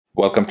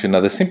Welcome to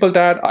another Simple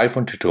Dad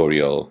iPhone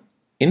tutorial.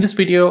 In this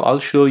video,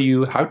 I'll show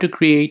you how to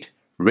create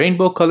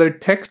rainbow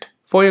colored text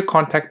for your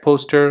contact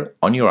poster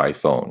on your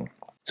iPhone.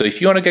 So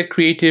if you want to get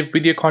creative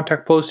with your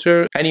contact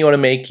poster and you want to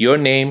make your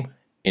name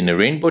in a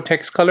rainbow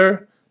text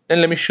color,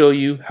 then let me show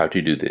you how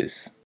to do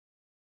this.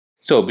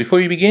 So before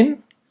you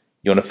begin,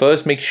 you want to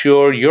first make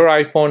sure your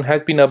iPhone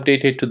has been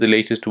updated to the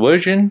latest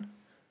version,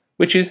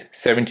 which is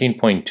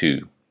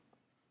 17.2.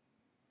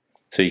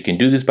 So you can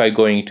do this by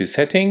going into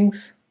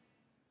Settings,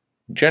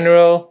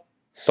 General,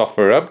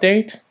 Software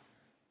Update,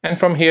 and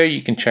from here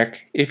you can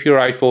check if your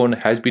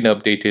iPhone has been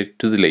updated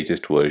to the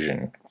latest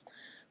version.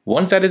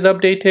 Once that is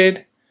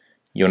updated,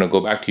 you want to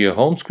go back to your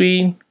home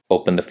screen,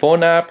 open the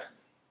phone app,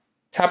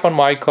 tap on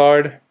My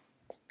Card,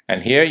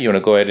 and here you want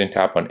to go ahead and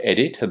tap on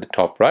Edit at the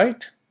top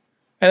right,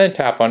 and then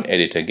tap on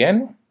Edit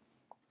again.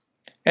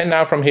 And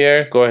now from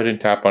here, go ahead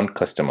and tap on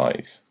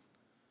Customize.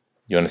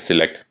 You want to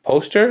select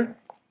Poster,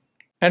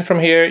 and from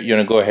here you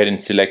want to go ahead and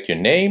select your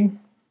name.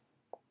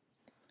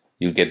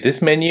 You'll get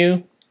this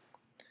menu.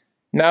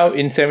 Now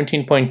in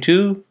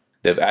 17.2,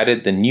 they've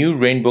added the new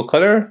rainbow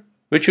color,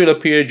 which will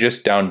appear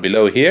just down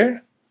below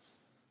here.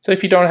 So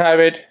if you don't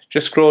have it,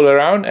 just scroll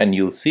around and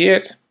you'll see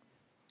it.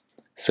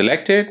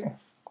 Select it,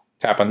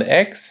 tap on the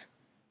X,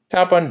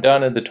 tap on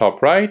Done at the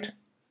top right,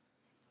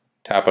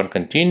 tap on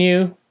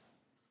Continue,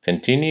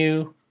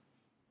 Continue,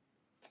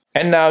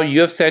 and now you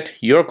have set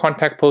your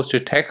contact poster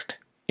text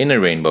in a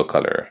rainbow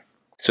color.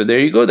 So there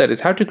you go, that is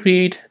how to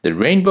create the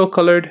rainbow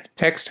colored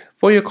text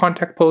for your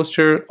contact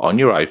poster on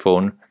your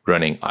iPhone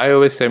running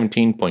iOS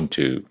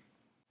 17.2.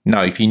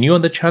 Now if you're new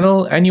on the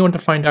channel and you want to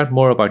find out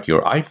more about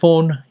your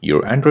iPhone,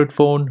 your Android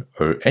phone,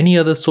 or any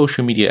other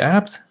social media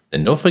apps,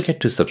 then don't forget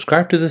to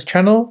subscribe to this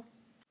channel.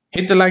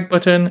 Hit the like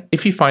button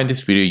if you find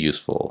this video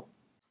useful.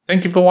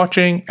 Thank you for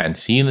watching and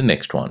see you in the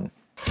next one.